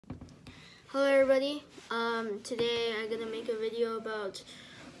Hello everybody. Today I'm gonna make a video about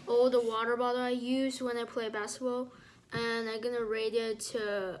all the water bottle I use when I play basketball, and I'm gonna rate it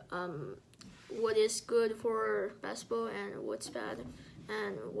to what is good for basketball and what's bad,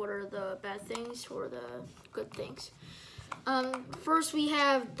 and what are the bad things or the good things. First we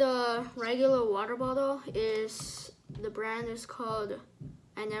have the regular water bottle. The brand is called,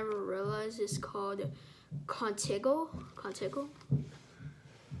 I never realized it's called Contigo.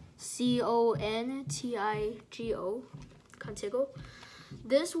 C-O-N-T-I-G-O, Contigo.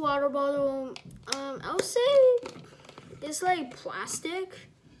 This water bottle, I would say it's like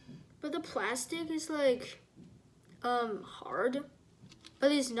plastic, but the plastic is like hard,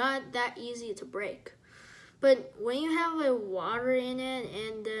 but it's not that easy to break. But when you have like water in it,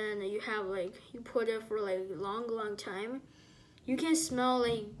 and then you put it for like a long time, you can smell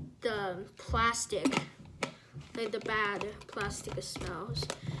like the plastic, like the bad plastic smells.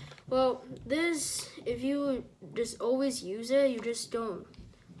 Well, this, if you just always use it, you just don't,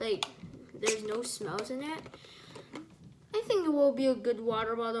 there's no smells in it, I think it will be a good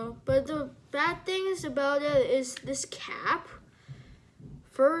water bottle. But the bad things about it is this cap.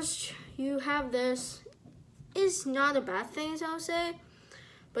 First, you have this. It's not a bad thing, I would say,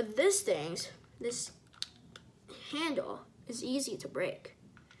 but this handle is easy to break.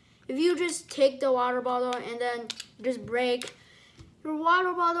 If you just take the water bottle and then just break your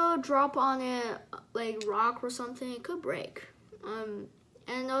water bottle, drop on it like rock or something, it could break.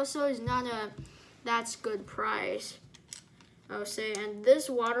 And also it's not that's good price, I would say. And this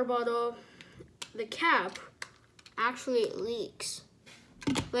water bottle, the cap actually leaks.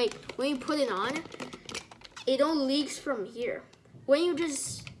 Like when you put it on, it don't leaks from here. When you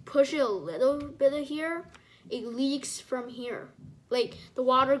just push it a little bit of here, it leaks from here. Like the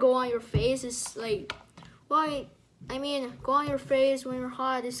water go on your face is like, well, I mean, go on your face when you're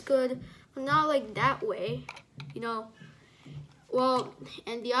hot is good, but not like that way, you know. Well,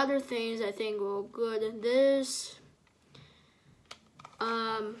 and the other things I think were good. This,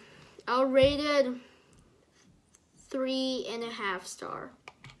 I'll rate it 3.5 star.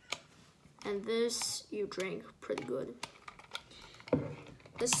 And this you drink pretty good.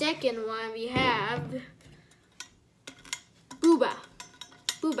 The second one we have Booba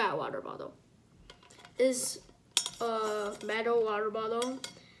water bottle. Is a metal water bottle.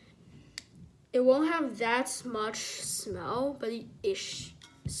 It won't have that much smell, but it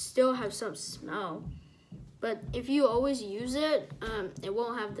still have some smell. But if you always use it, it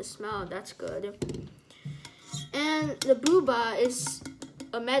won't have the smell. That's good. And the Booba is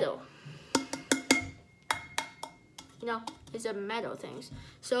a metal. You know, it's a metal thing,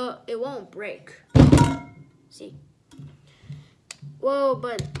 so it won't break. See? Well,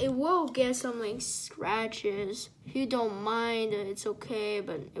 but it will get some like scratches. If you don't mind, it's okay,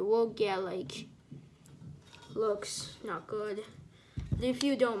 but it will get like, looks not good. But if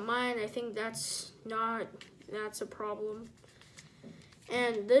you don't mind, I think that's a problem.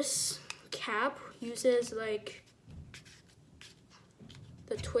 And this cap uses like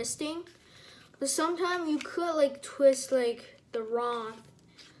the twisting. But sometimes you could like twist like the wrong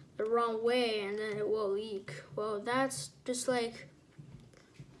way, and then it will leak. Well, that's just like,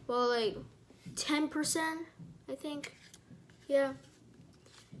 well, like 10%, I think. Yeah.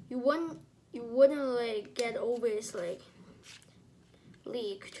 You wouldn't like get always like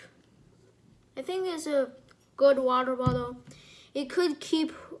leaked. I think it's a good water bottle. It could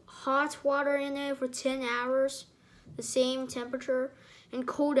keep hot water in it for 10 hours, the same temperature, and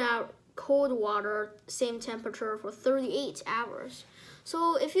cold water, same temperature for 38 hours.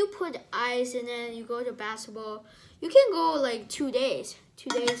 So if you put ice in it, you go to basketball, you can go like 2 days,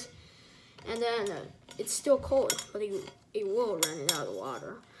 and then it's still cold, but it will run out of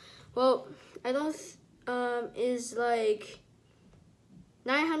water. Well, I don't, is like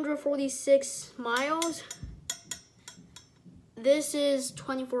 946 miles. This is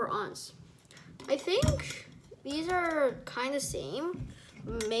 24 ounce. I think these are kind of same.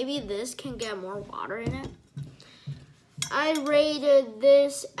 Maybe this can get more water in it. I rated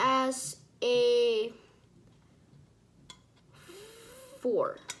this as a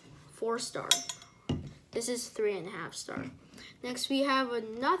 4 star. This is 3.5 star. Next we have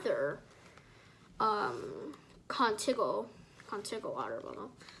another Contigo water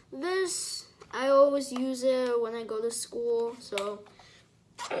bottle. This, I always use it when I go to school, so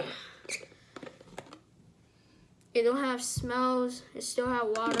it don't have smells. It still have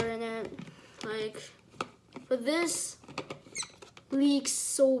water in it. But this leaks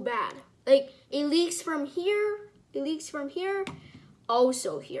so bad. Like it leaks from here.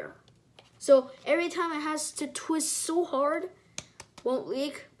 Also here. So every time it has to twist so hard, won't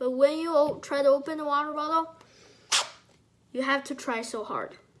leak. But when you try to open the water bottle, you have to try so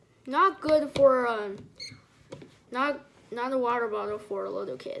hard. Not good for not a water bottle for a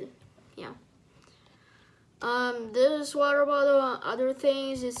little kid. Yeah. This water bottle, other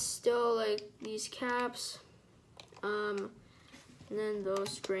things, is still like these caps. And then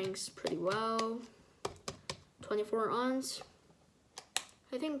those drinks pretty well. 24 ounce.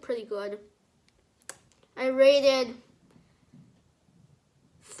 I think pretty good. I rated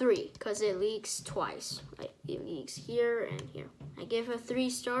 3 because it leaks twice. Like it leaks here and here. I gave it a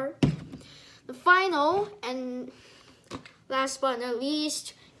 3-star. The final and last but not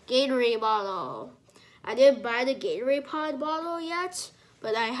least, Gatorade bottle. I didn't buy the Gatorade pod bottle yet,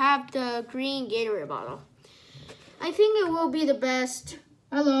 but I have the green Gatorade bottle. I think it will be the best.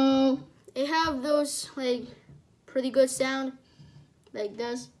 Hello. It have those like pretty good sound like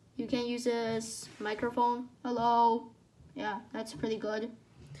this. You can use this microphone. Hello. Yeah, that's pretty good.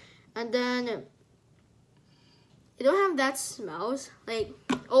 And then it don't have that smells. Like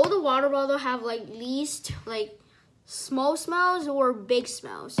all the water bottle have like least like small smells or big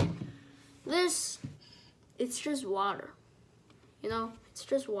smells. This, it's just water. You know, it's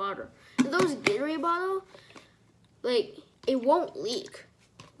just water. And those Gatorade bottle, like it won't leak.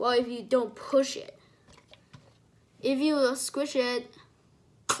 Well, if you don't push it. If you squish it,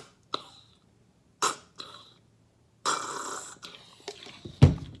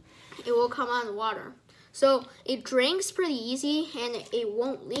 it will come out of the water. So it drinks pretty easy and it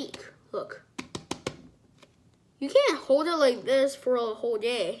won't leak. Look. You can't hold it like this for a whole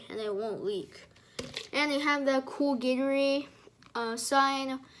day and it won't leak. And it have that cool Gatorade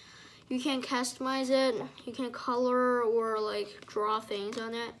sign. You can customize it. You can color or like draw things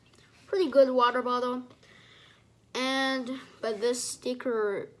on it. Pretty good water bottle. But this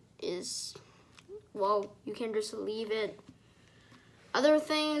sticker is, well, you can just leave it. Other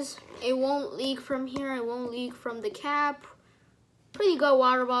things, it won't leak from here. It won't leak from the cap. Pretty good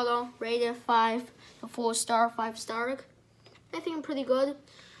water bottle. Rated 5, a 4-star, 5-star. I think pretty good.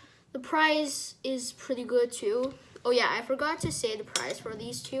 The price is pretty good too. Oh yeah, I forgot to say the price for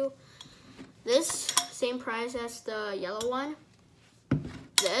these two. This, same price as the yellow one.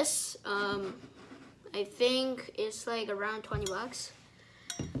 This, I think it's like around 20 bucks.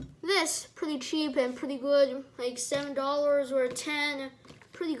 This, pretty cheap and pretty good, like $7 or 10,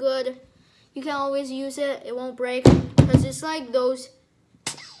 pretty good. You can always use it, it won't break, because it's like those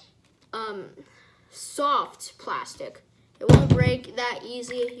soft plastic. It won't break that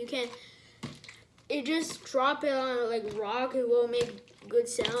easy. You just drop it on like rock, it will make good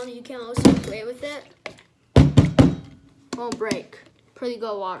sound. You can also play with it. Won't break. Pretty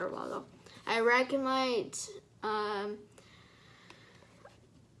good water bottle. I recommend,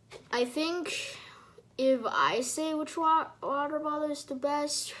 I think if I say which water bottle is the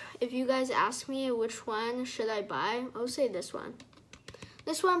best, if you guys ask me which one should I buy, I'll say this one.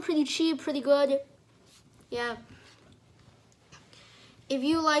 This one pretty cheap, pretty good. Yeah. If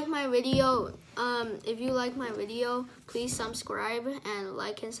you like my video, please subscribe and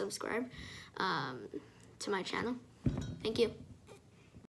like and subscribe to my channel. Thank you.